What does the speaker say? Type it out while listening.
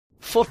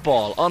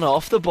Football on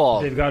Off the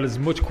Ball. They've got as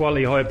much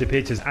quality high up the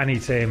pitch as any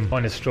team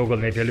kind of struggle.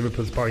 And if you're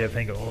Liverpool's part, you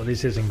think, oh,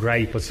 this isn't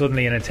great. But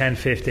suddenly in a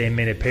 10-15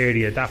 minute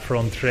period, that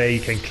front three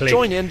can click.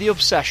 Join in the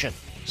obsession.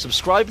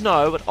 Subscribe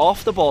now at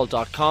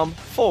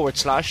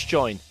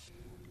offtheball.com/join.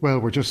 Well,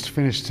 we're just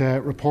finished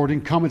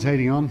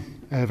commentating on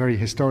a very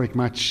historic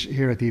match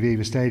here at the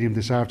Aviva Stadium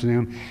this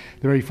afternoon.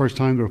 The very first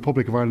time the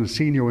Republic of Ireland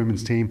senior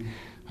women's team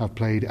have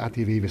played at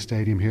the Aviva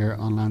Stadium here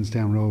on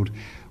Lansdowne Road.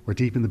 We're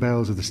deep in the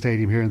bells of the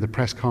stadium here in the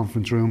press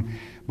conference room.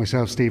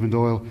 Myself, Stephen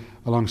Doyle,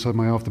 alongside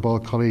my off-the-ball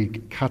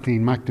colleague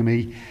Kathleen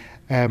McNamee.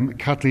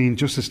 Kathleen,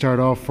 just to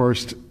start off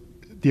first,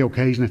 the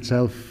occasion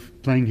itself,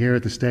 playing here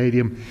at the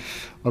stadium.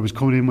 I was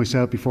coming in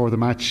myself before the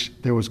match.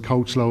 There was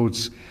coach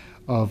loads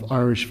of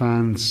Irish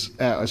fans,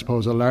 I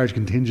suppose a large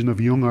contingent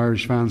of young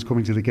Irish fans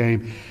coming to the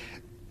game.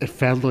 It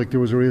felt like there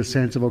was a real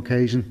sense of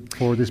occasion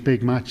for this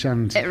big match,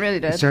 and it really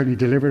did. It certainly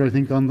delivered, I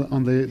think, on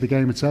the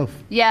game itself.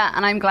 Yeah,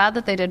 and I'm glad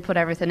that they did put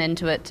everything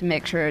into it to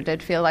make sure it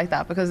did feel like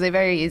that, because they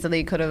very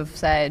easily could have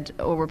said,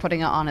 oh, we're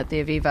putting it on at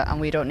the Aviva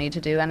and we don't need to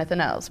do anything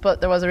else.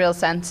 But there was a real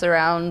sense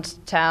around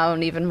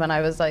town. Even when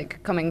I was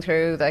coming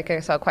through, I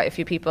saw quite a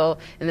few people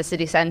in the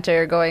city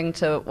centre going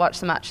to watch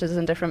the matches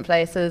in different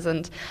places,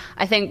 and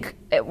I think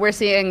we're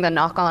seeing the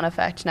knock-on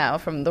effect now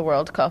from the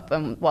World Cup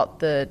and what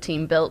the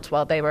team built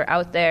while they were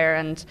out there.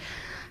 And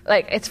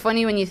it's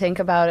funny when you think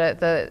about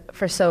it that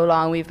for so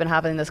long we've been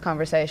having this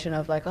conversation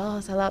of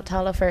sell out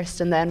Tala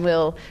first and then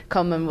we'll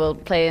come and we'll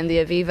play in the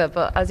Aviva.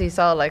 But as you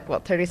saw,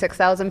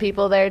 36,000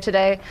 people there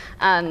today,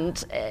 and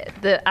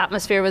the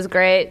atmosphere was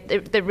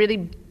great. They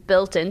really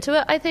built into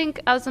it, I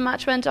think, as the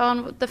match went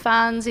on with the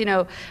fans.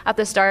 At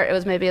the start it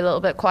was maybe a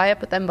little bit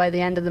quiet, but then by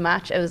the end of the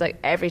match it was like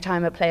every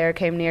time a player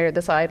came near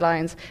the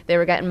sidelines they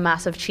were getting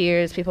massive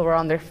cheers. People were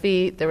on their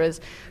feet. There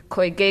was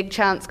quite gig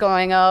chants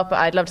going up.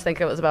 I'd love to think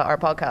it was about our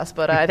podcast,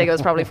 but I think it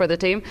was probably for the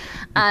team.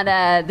 And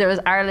there was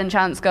Ireland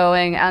chants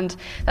going, and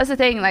that's the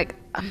thing,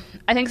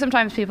 I think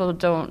sometimes people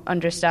don't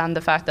understand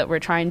the fact that we're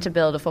trying to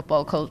build a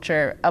football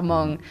culture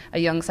among a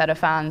young set of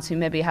fans who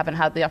maybe haven't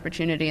had the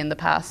opportunity in the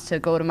past to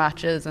go to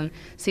matches and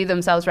see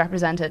themselves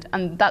represented,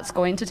 and that's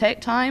going to take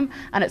time,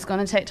 and it's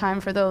going to take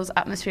time for those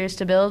atmospheres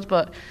to build.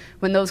 But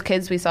when those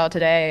kids we saw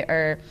today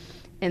are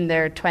in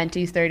their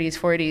 20s, 30s,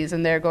 40s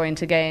and they're going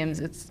to games,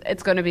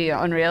 it's going to be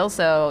unreal.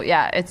 So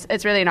yeah,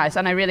 it's really nice,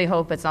 and I really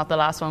hope it's not the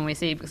last one we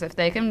see, because if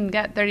they can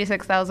get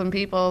 36,000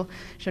 people,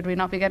 should we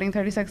not be getting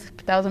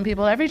 36,000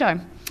 people every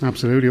time?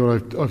 Absolutely. Well,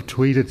 I've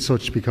tweeted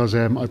such because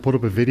I put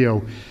up a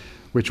video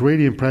which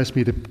really impressed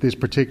me, this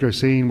particular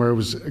scene where it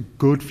was a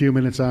good few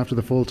minutes after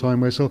the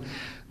full-time whistle.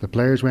 The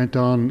players went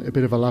on a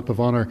bit of a lap of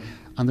honour,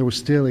 and there was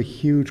still a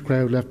huge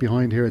crowd left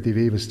behind here at the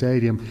Aviva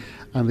Stadium,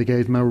 and they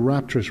gave them a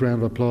rapturous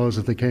round of applause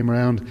as they came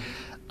around.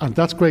 And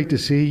that's great to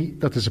see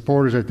that the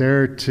supporters are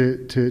there to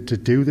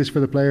do this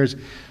for the players.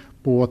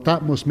 But what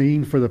that must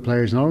mean for the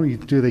players, not only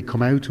do they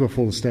come out to a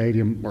full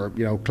stadium or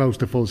close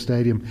to full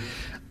stadium,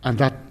 and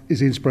that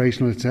is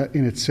inspirational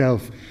in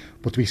itself,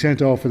 but to be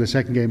sent off for the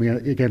second game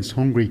against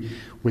Hungary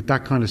with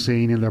that kind of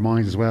scene in their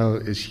minds as well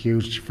is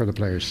huge for the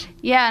players.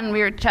 Yeah, and we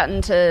were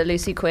chatting to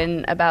Lucy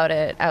Quinn about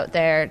it out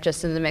there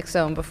just in the mix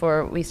zone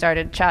before we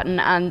started chatting,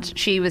 and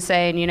she was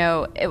saying,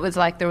 it was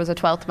like there was a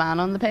 12th man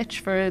on the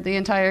pitch for the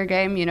entire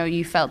game.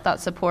 You felt that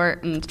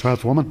support. And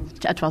 12th woman.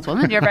 A 12th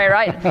woman, you're very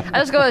right.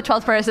 I'll just go with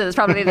 12th person, it's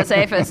probably the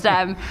safest.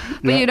 But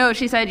yeah.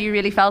 She said you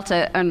really felt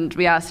it, and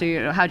we asked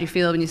her, how do you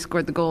feel when you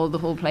scored the goal? The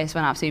whole place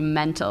went absolutely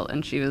mental,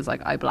 and she was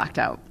like, I blacked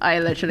out. I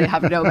literally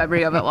have no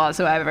memory of it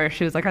whatsoever.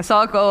 She was like, I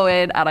saw it go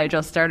in and I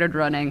just started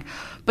running.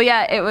 But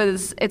yeah,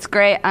 it's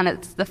great, and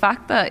it's the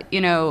fact that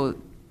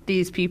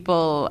these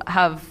people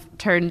have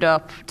turned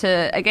up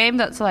to a game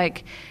that's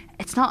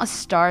it's not a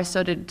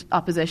star-studded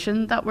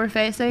opposition that we're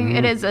facing.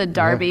 It is a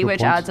derby,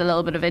 which adds a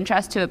little bit of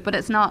interest to it, but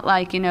it's not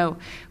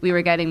we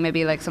were getting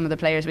maybe some of the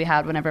players we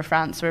had whenever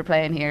France were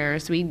playing here or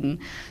Sweden.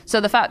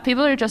 So the fact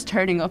people are just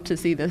turning up to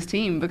see this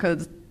team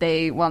because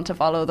they want to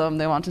follow them,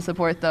 they want to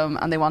support them,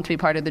 and they want to be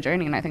part of the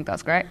journey, and I think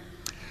that's great.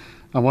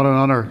 And what an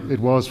honour it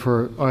was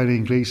for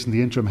Eileen Gleeson,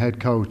 the interim head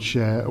coach,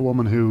 a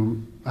woman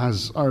who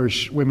has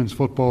Irish women's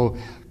football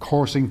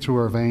coursing through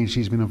her veins.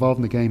 She's been involved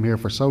in the game here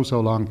for so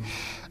long.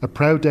 A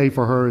proud day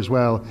for her as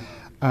well.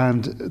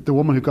 And the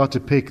woman who got to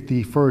pick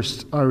the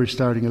first Irish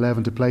starting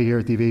 11 to play here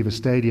at the Aviva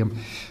Stadium.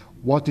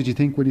 What did you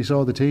think when you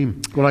saw the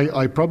team? Well,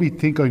 I probably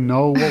think I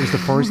know what was the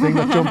first thing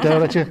that jumped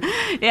out at you.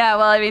 Yeah,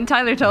 well,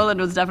 Tyler Toland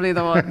was definitely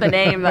the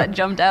name that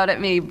jumped out at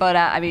me. But,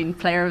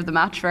 player of the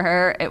match for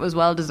her, it was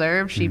well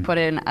deserved. She put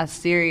in a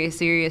serious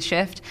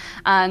shift.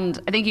 And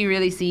I think you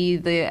really see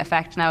the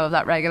effect now of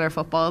that regular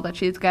football that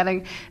she's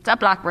getting. It's at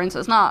Blackburn, so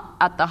it's not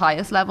at the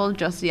highest level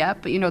just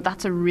yet. But,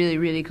 that's a really,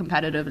 really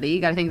competitive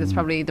league. I think it's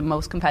probably the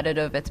most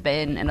competitive it's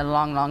been in a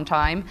long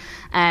time.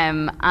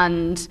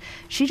 And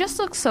she just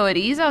looks so at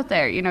ease out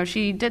there.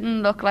 she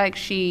didn't look like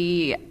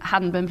she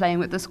hadn't been playing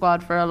with the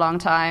squad for a long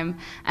time.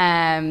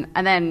 And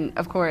then,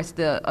 of course,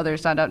 the other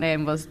standout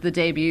name was the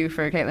debut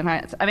for Caitlin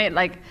Hines. I mean,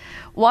 like,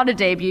 what a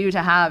debut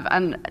to have.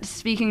 And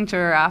speaking to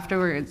her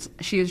afterwards,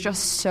 she was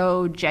just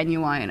so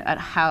genuine at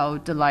how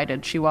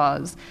delighted she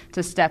was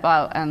to step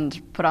out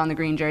and put on the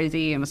green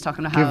jersey, and was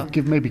talking to how...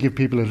 Give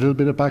people a little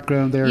bit of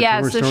background there to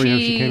her story, how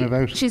she came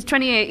about. She's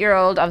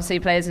 28-year-old, obviously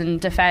plays in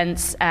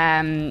defence.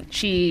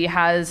 She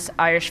has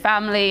Irish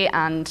family,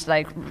 and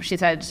like she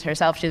said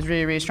herself, she has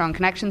really, really strong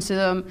connections to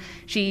them.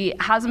 She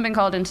hasn't been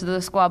called into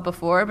the squad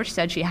before, but she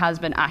said she has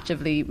been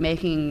actively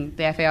making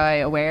the FAI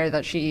aware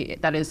that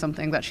that is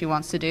something that she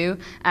wants to do.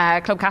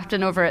 Club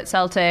captain over at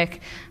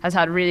Celtic, has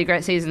had really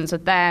great seasons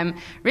with them.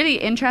 Really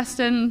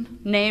interesting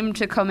name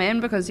to come in,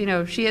 because, you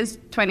know, she is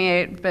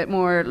 28, a bit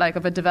more like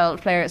of a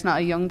developed player. It's not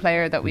a young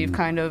player that we've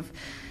kind of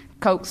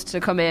coaxed to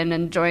come in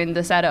and join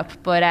the setup.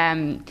 But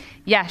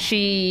yeah,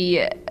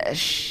 she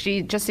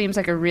just seems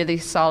like a really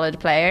solid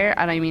player.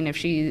 And I mean,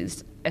 if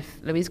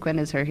Louise Quinn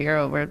is her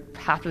hero, we'll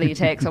happily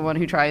take someone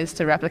who tries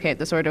to replicate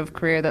the sort of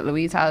career that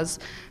Louise has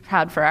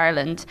had for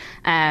Ireland.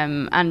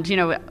 And, you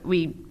know,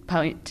 we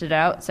pointed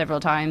out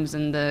several times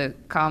in the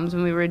comms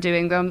when we were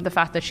doing them, the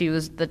fact that she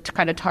was the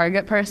kind of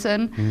target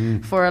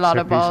person for a lot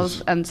of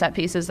balls and set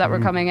pieces that were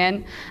coming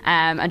in.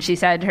 And she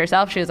said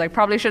herself, she was like,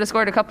 probably should have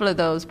scored a couple of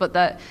those, but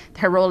that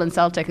her role in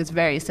Celtic is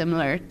very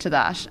similar to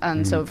that.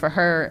 And so for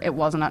her, it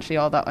wasn't actually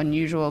all that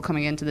unusual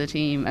coming into the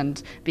team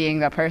and being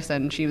that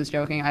person. She was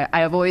joking, I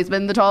have always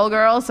been the tall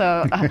girl,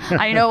 so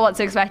I know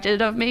what's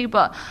expected of me.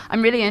 But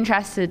I'm really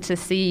interested to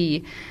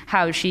see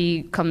how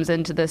she comes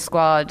into the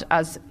squad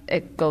as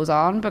it goes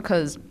on,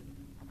 because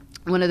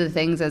one of the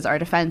things is our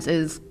defence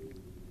is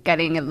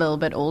getting a little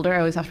bit older. I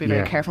always have to be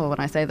very careful when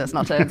I say this,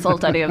 not to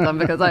insult any of them,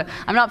 because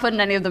I'm not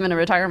putting any of them in a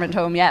retirement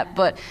home yet,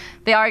 but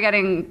they are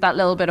getting that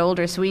little bit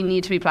older, so we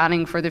need to be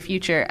planning for the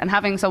future, and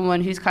having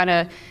someone who's kind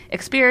of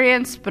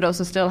experienced but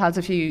also still has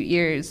a few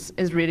years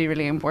is really,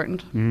 really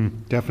important.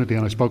 Definitely.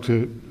 And I spoke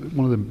to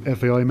one of the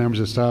FAI members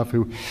of staff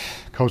who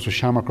coached with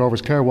Shamrock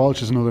Rovers. Claire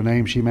Walsh is another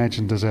name she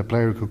mentioned as a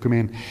player who could come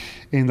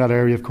in that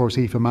area. Of course,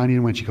 Aoife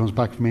Mannion, when she comes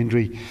back from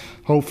injury,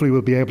 hopefully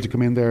will be able to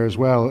come in there as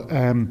well.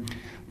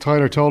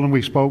 Tyler Toland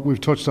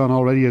we've touched on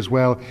already as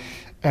well.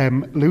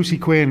 Lucy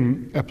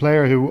Quinn, a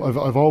player who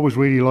I've always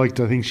really liked.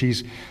 I think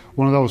she's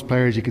one of those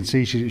players you can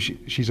see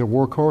she's a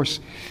workhorse,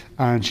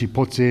 and she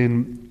puts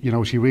in, you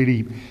know, she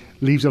really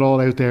leaves it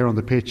all out there on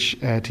the pitch,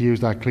 to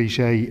use that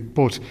cliche.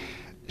 But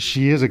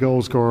she is a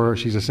goal scorer.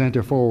 She's a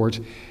centre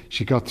forward.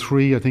 She got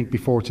 3, I think,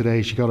 before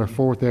today. She got her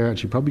 4th there, and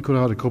she probably could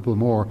have had a couple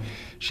more.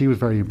 She was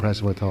very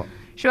impressive, I thought.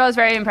 She was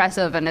very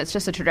impressive, and it's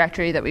just a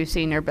trajectory that we've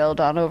seen her build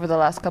on over the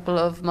last couple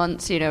of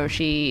months. You know,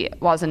 she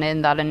wasn't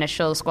in that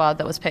initial squad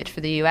that was picked for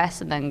the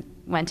US, and then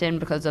went in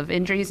because of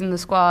injuries in the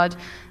squad,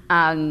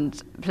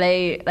 and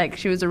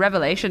she was a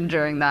revelation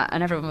during that,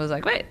 and everyone was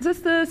like, wait, is this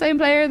the same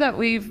player that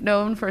we've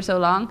known for so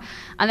long?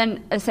 And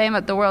then the same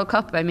at the World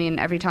Cup. I mean,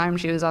 every time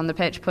she was on the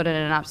pitch, put in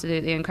an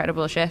absolutely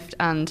incredible shift,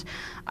 and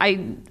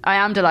I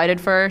am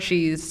delighted for her.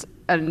 She's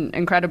an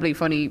incredibly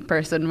funny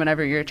person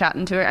whenever you're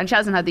chatting to her, and she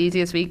hasn't had the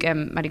easiest week.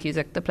 Maddie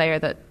Cusick, the player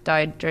that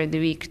died during the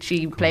week,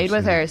 she played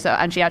with her,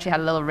 and she actually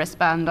had a little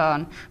wristband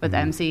on with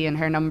MC and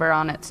her number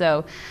on it.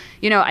 So,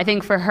 you know, I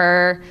think for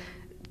her,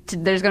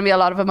 there's going to be a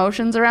lot of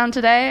emotions around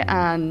today,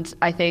 and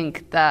I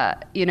think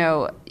that, you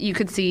know, you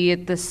could see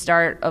at the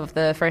start of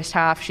the first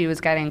half she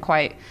was getting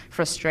quite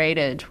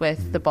frustrated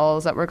with the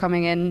balls that were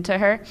coming into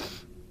her.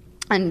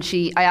 And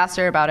I asked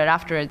her about it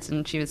afterwards,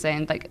 and she was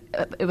saying, like,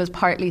 it was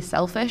partly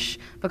selfish,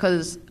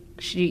 because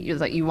she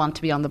was like, you want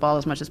to be on the ball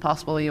as much as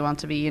possible, you want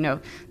to be, you know,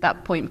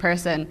 that point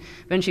person.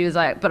 But she was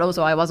like, but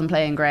also I wasn't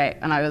playing great,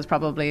 and I was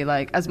probably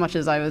like, as much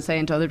as I was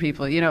saying to other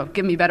people, you know,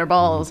 give me better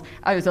balls,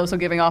 I was also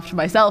giving off to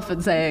myself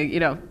and saying,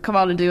 you know, come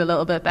on and do a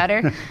little bit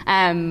better.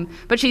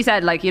 But she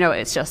said, like, you know,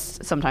 it's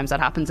just sometimes that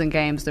happens in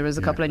games. There was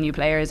a couple of new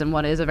players, and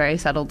what is a very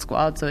settled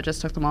squad, so it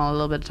just took them all a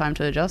little bit of time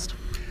to adjust.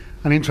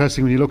 And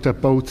interesting, when you looked at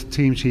both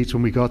team sheets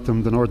when we got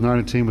them, the Northern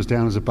Ireland team was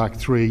down as a back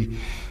 3,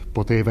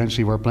 but they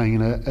eventually were playing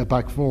in a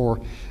back 4.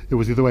 It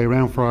was the other way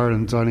around for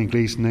Ireland. Eileen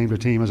Gleeson named her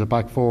team as a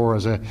back 4,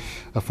 as a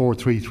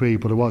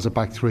 4-3-3, but it was a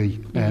back 3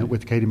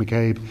 with Katie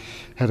McCabe,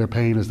 Heather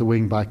Payne as the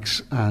wing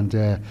backs,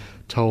 and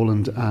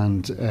Toland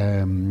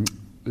and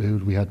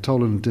we had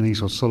Toland,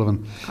 Denise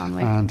O'Sullivan,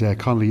 Conley. And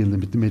Conley in the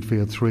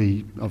midfield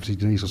 3. Obviously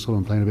Denise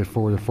O'Sullivan playing a bit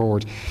further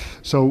forward.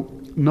 So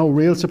no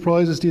real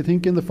surprises, do you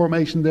think, in the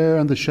formation there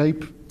and the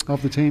shape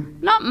of the team?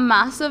 Not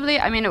massively.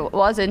 I mean, it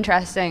was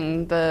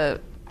interesting, the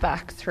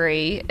back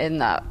 3, in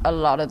that a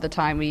lot of the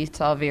time we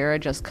saw Vera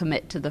just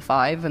commit to the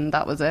 5, and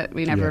that was it.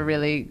 We never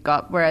really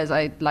got, whereas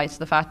I liked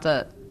the fact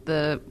that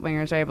the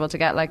wingers are able to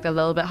get like a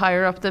little bit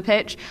higher up the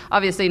pitch.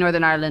 Obviously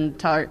Northern Ireland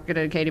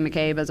targeted Katie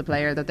McCabe as a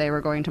player that they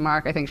were going to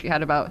mark. I think she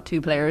had about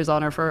 2 players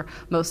on her for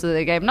most of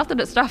the game. Not that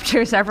it stopped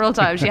her several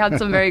times. She had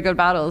some very good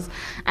battles.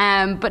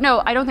 But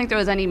no, I don't think there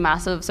was any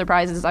massive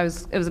surprises.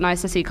 It was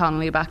nice to see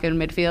Connolly back in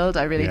midfield.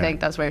 I really think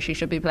that's where she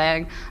should be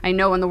playing. I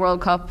know in the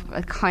World Cup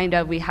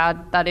we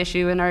had that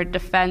issue in our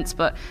defence,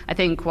 but I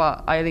think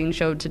what Eileen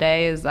showed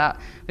today is that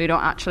we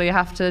don't actually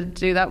have to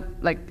do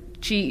that. Like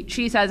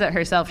she says it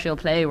herself, she'll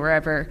play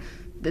wherever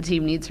the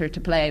team needs her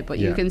to play, but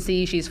you can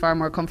see she's far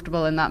more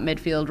comfortable in that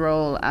midfield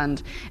role,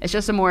 and it's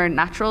just a more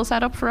natural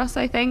setup for us,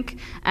 I think,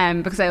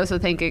 because I also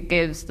think it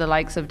gives the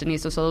likes of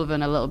Denise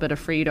O'Sullivan a little bit of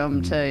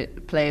freedom to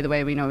play the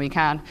way we know we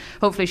can.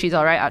 Hopefully she's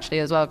alright actually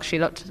as well, because she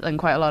looked in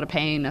quite a lot of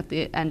pain at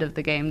the end of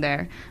the game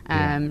there.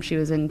 She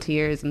was in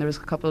tears and there was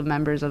a couple of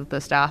members of the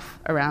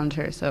staff around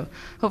her, so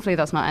hopefully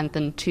that's not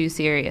anything too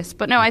serious.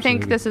 But no, I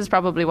think this is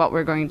probably what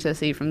we're going to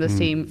see from this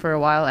team for a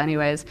while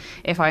anyways,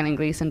 if Eileen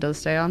Gleeson does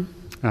stay on.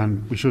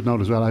 And we should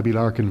note as well, Abby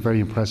Larkin, very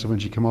impressive when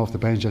she came off the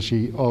bench, as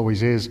she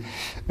always is.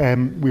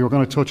 We were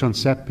going to touch on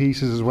set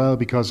pieces as well,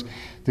 because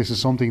this is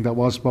something that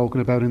was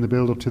spoken about in the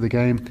build-up to the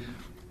game.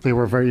 They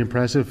were very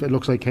impressive. It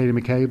looks like Katie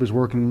McCabe is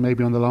working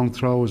maybe on the long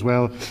throw as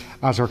well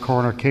as her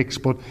corner kicks,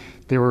 but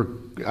they were,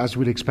 as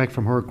we'd expect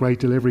from her,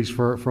 great deliveries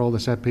for all the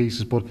set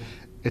pieces. But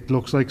it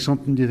looks like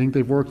something, do you think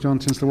they've worked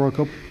on since the World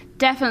Cup?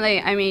 Definitely.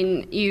 I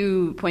mean,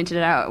 you pointed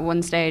it out at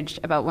one stage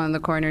about one of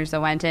the corners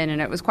that went in,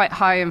 and it was quite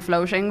high and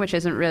floating, which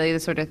isn't really the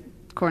sort of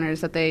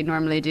corners that they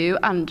normally do.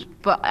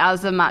 But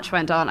as the match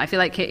went on, I feel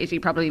like Katie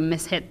probably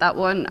mishit that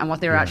one, and what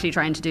they were actually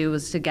trying to do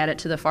was to get it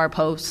to the far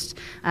post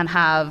and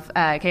have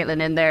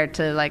Caitlin in there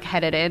to like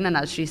head it in. And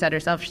as she said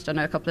herself, she's done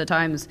it a couple of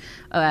times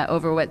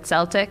over with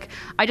Celtic.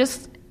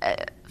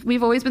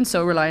 We've always been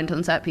so reliant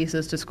on set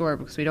pieces to score,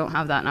 because we don't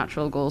have that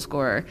natural goal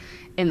scorer,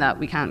 in that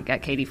we can't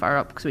get Katie far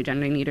up because we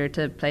generally need her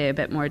to play a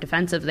bit more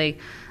defensively.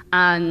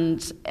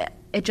 And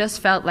it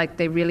just felt like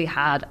they really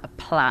had a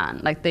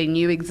plan. Like they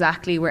knew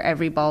exactly where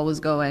every ball was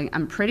going,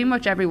 and pretty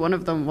much every one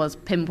of them was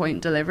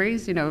pinpoint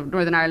deliveries. You know,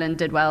 Northern Ireland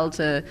did well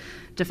to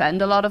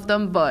defend a lot of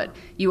them, but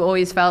you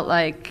always felt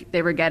like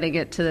they were getting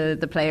it to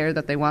the player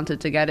that they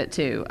wanted to get it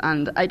to.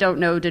 And I don't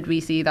know, did we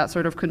see that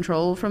sort of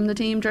control from the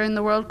team during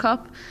the World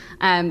Cup?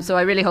 So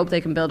I really hope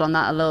they can build on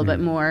that a little bit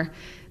more.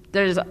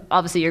 There's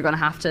obviously, you're going to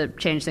have to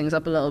change things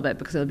up a little bit,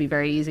 because it'll be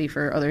very easy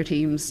for other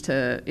teams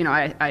to, you know,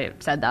 I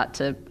said that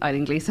to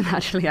Eileen Gleeson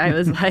actually. I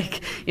was like,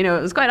 you know,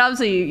 it was quite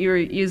obviously you were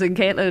using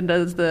Caitlin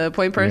as the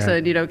point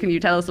person, you know, can you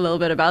tell us a little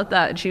bit about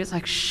that? And she was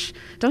like, shh,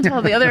 don't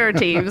tell the other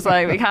teams,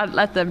 like we can't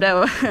let them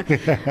know.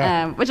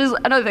 Which is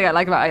another thing I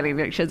like about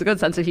Eileen. She has a good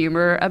sense of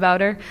humour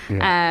about her.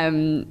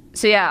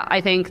 So yeah, I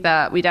think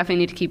that we definitely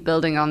need to keep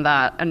building on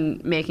that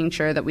and making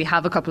sure that we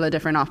have a couple of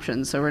different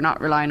options, so we're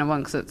not relying on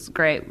one, because it's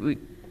great, we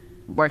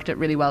worked it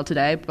really well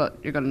today, but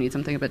you're going to need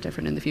something a bit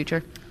different in the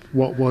future.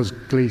 What was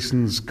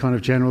Gleeson's kind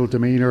of general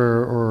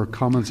demeanour or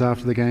comments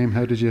after the game?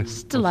 How did you?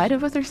 Just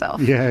delighted with herself.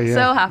 Yeah.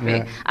 So happy.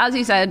 Yeah. As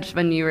you said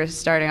when you were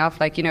starting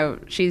off, like, you know,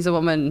 she's a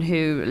woman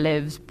who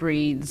lives,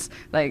 breathes,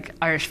 like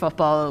Irish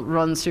football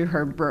runs through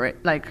her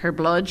her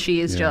blood.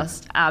 She is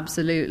just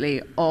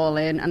absolutely all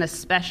in, and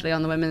especially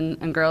on the women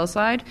and girls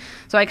side.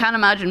 So I can't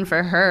imagine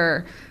for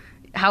her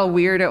how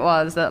weird it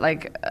was that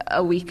like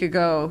a week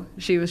ago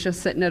she was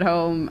just sitting at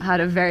home, had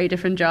a very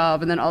different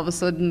job, and then all of a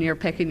sudden you're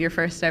picking your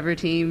first ever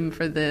team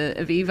for the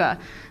Aviva.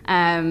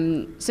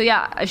 So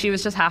yeah, she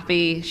was just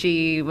happy.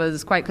 She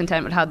was quite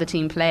content with how the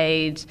team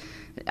played.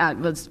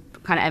 Was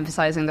kind of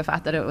emphasising the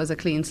fact that it was a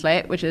clean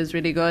slate, which is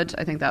really good.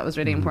 I think that was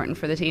really important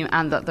for the team,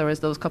 and that there was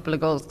those couple of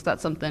goals, because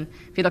that's something,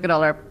 if you look at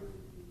all our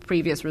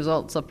previous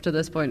results up to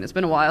this point, it's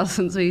been a while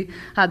since we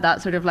had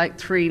that sort of like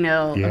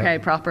 3-0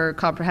 proper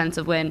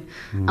comprehensive win.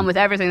 And with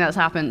everything that's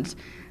happened,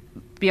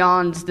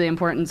 beyond the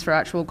importance for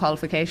actual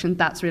qualification,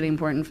 that's really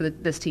important for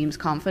this team's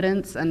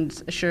confidence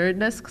and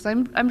assuredness, because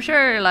I'm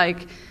sure,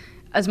 like,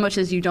 as much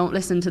as you don't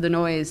listen to the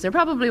noise, there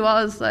probably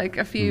was like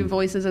a few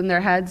voices in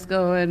their heads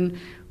going,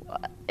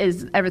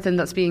 is everything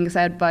that's being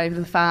said by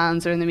the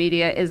fans or in the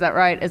media, is that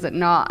right, is it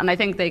not? And I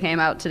think they came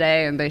out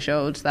today and they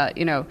showed that,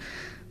 you know,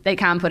 they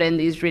can put in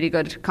these really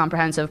good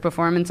comprehensive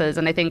performances,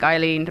 and I think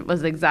Eileen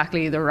was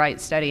exactly the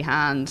right steady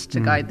hand to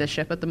guide this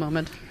ship at the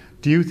moment.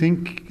 Do you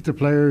think the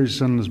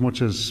players, and as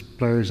much as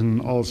players in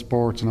all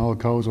sports and all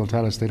codes will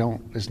tell us they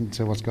don't listen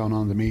to what's going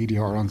on in the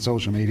media or on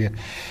social media,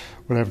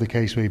 whatever the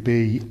case may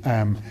be,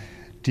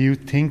 do you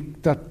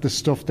think that the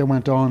stuff that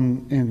went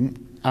on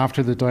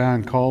after the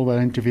Diane Caldwell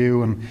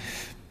interview, and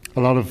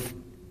a lot of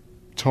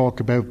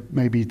talk about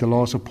maybe the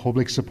loss of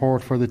public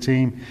support for the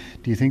team,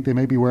 do you think they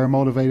maybe were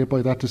motivated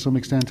by that to some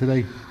extent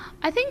today?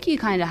 I think you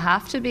kind of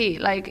have to be.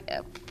 Like,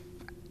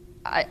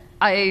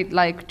 I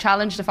like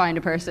challenge to find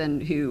a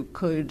person who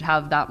could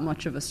have that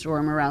much of a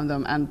storm around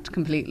them and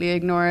completely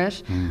ignore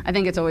it. I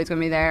think it's always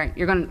going to be there.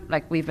 You're going to,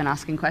 like, we've been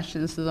asking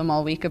questions to them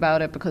all week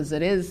about it because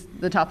it is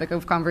the topic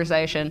of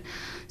conversation.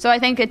 So I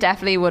think it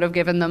definitely would have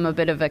given them a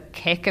bit of a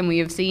kick, and we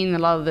have seen a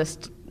lot of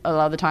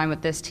the time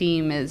with this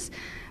team is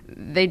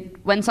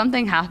when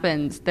something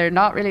happens, they're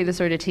not really the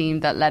sort of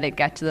team that let it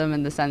get to them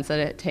in the sense that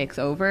it takes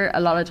over. A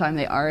lot of time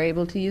they are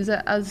able to use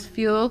it as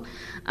fuel.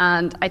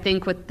 And I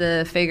think with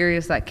the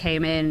figures that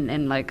came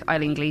in like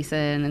Eileen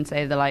Gleeson and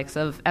say the likes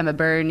of Emma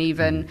Byrne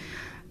even,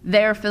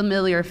 they're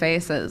familiar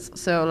faces.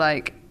 So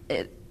like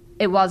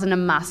it wasn't a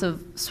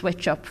massive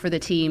switch up for the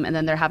team, and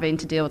then they're having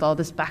to deal with all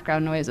this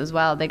background noise as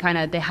well. They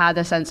had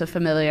a sense of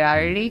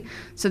familiarity,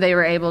 so they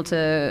were able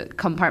to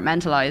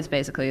compartmentalize,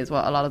 basically, is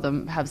what a lot of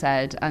them have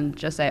said, and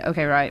just say,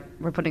 okay, right,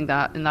 we're putting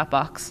that in that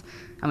box,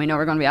 and we know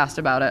we're going to be asked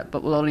about it,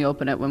 but we'll only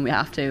open it when we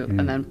have to,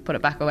 and then put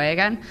it back away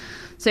again.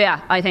 So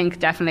yeah, I think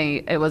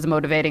definitely it was a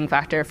motivating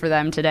factor for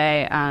them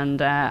today,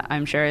 and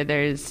I'm sure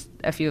there's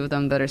a few of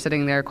them that are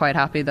sitting there quite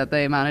happy that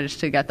they managed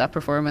to get that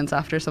performance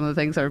after some of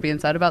the things that were being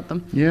said about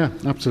them. Yeah,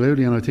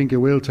 absolutely, and I think it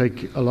will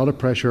take a lot of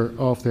pressure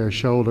off their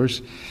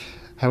shoulders.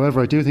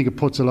 However, I do think it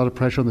puts a lot of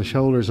pressure on the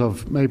shoulders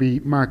of maybe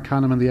Mark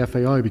Canham and the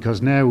FAI,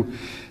 because now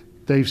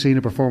they've seen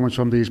a performance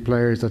from these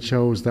players that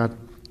shows that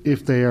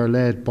if they are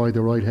led by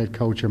the right head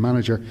coach or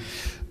manager,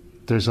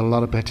 there's a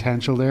lot of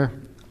potential there.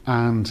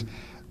 And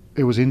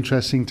it was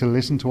interesting to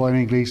listen to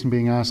Eileen Gleeson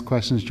being asked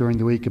questions during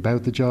the week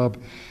about the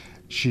job.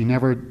 She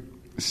never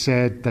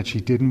said that she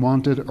didn't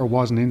want it or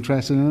wasn't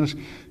interested in it.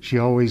 She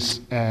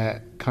always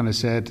kind of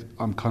said,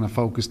 I'm kind of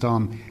focused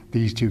on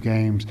these two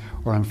games,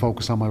 or I'm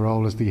focused on my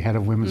role as the head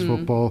of women's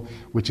football,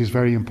 which is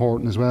very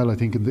important as well, I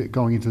think,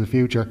 going into the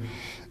future.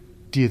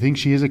 Do you think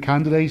she is a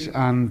candidate,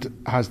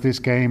 and has this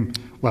game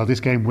will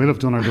have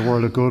done her the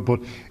world of good, but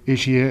is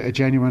she a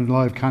genuine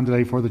live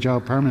candidate for the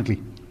job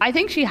permanently? I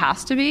think she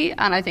has to be,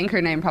 and I think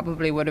her name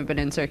probably would have been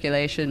in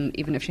circulation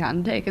even if she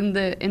hadn't taken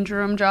the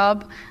interim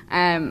job.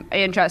 I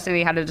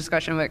interestingly had a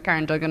discussion with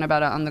Karen Duggan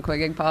about it on the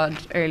Quiggig pod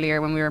earlier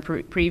when we were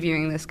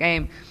previewing this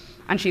game,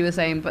 and she was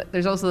saying, but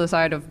there's also the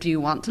side of, do you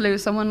want to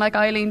lose someone like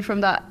Eileen from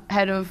that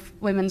head of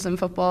women's and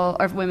football,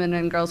 or women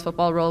and girls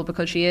football role,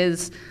 because she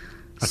is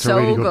That's so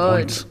a really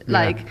good,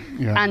 point.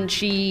 And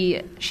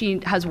she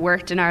has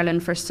worked in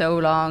Ireland for so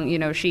long. You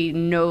know, she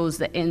knows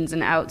the ins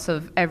and outs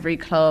of every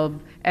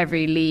club,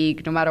 every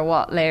league, no matter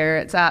what layer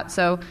it's at.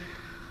 So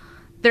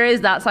there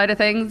is that side of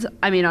things.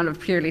 I mean, on a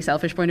purely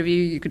selfish point of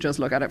view, you could just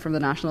look at it from the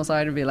national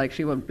side and be like,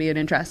 she would be an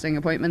interesting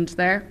appointment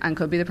there and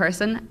could be the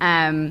person.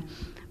 And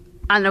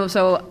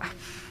also,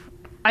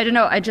 I don't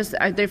know,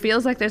 there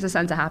feels like there's a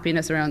sense of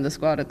happiness around the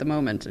squad at the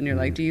moment, and you're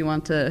like, do you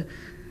want to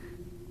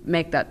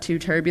make that too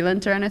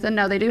turbulent or anything?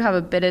 Now they do have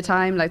a bit of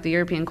time, like the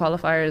European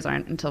qualifiers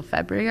aren't until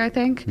February, I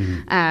think.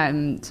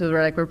 So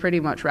we're pretty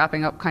much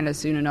wrapping up kind of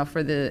soon enough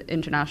for the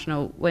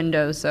international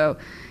window. So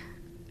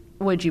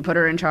would you put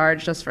her in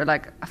charge just for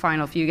like a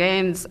final few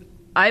games?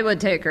 I would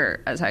take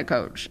her as head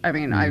coach. I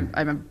mean,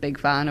 I'm a big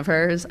fan of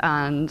hers,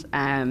 and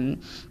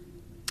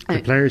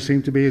the players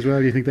seem to be as well.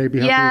 Do you think they'd be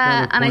happy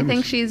with that? And I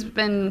think she's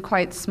been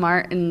quite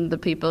smart in the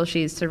people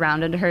she's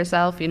surrounded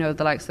herself, you know,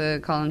 the likes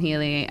of Colin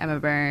Healy, Emma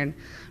Byrne,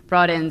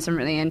 brought in some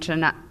really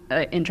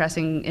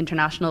interesting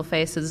international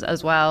faces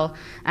as well,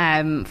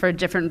 for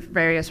different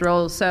various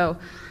roles. So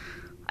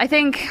I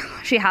think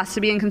she has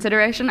to be in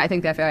consideration. I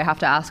think the FAI have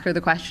to ask her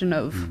the question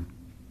of,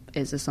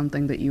 is this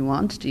something that you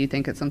want? Do you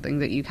think it's something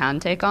that you can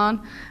take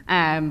on?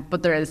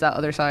 But there is that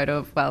other side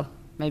of, well,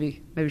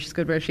 maybe she's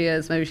good where she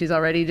is. Maybe she's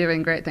already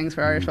doing great things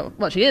for Irish football.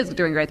 Well, she is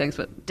doing great things,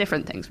 but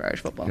different things for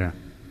Irish football. Yeah,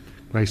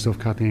 great stuff,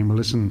 Kathleen. Well,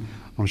 listen,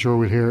 I'm sure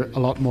we'll hear a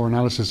lot more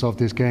analysis of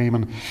this game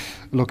and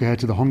look ahead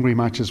to the Hungary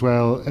match as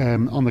well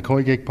on the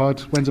Quiggig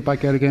pod. When's it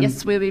back out again?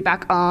 Yes, we'll be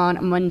back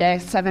on Monday,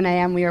 7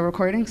 a.m. we are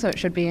recording, so it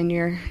should be in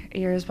your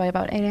ears by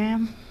about 8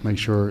 a.m. Make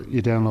sure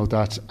you download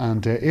that,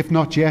 and if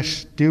not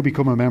yet, do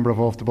become a member of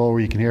Off the Ball,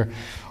 where you can hear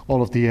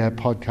all of the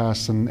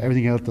podcasts and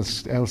everything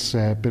else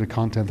bit of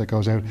content that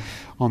goes out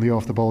on the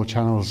Off the Ball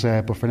channels.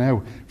 But for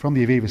now, from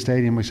the Aviva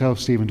Stadium, myself,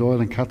 Stephen Doyle,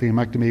 and Kathleen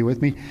McNamee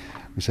with me,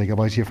 we say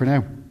goodbye to you for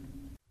now.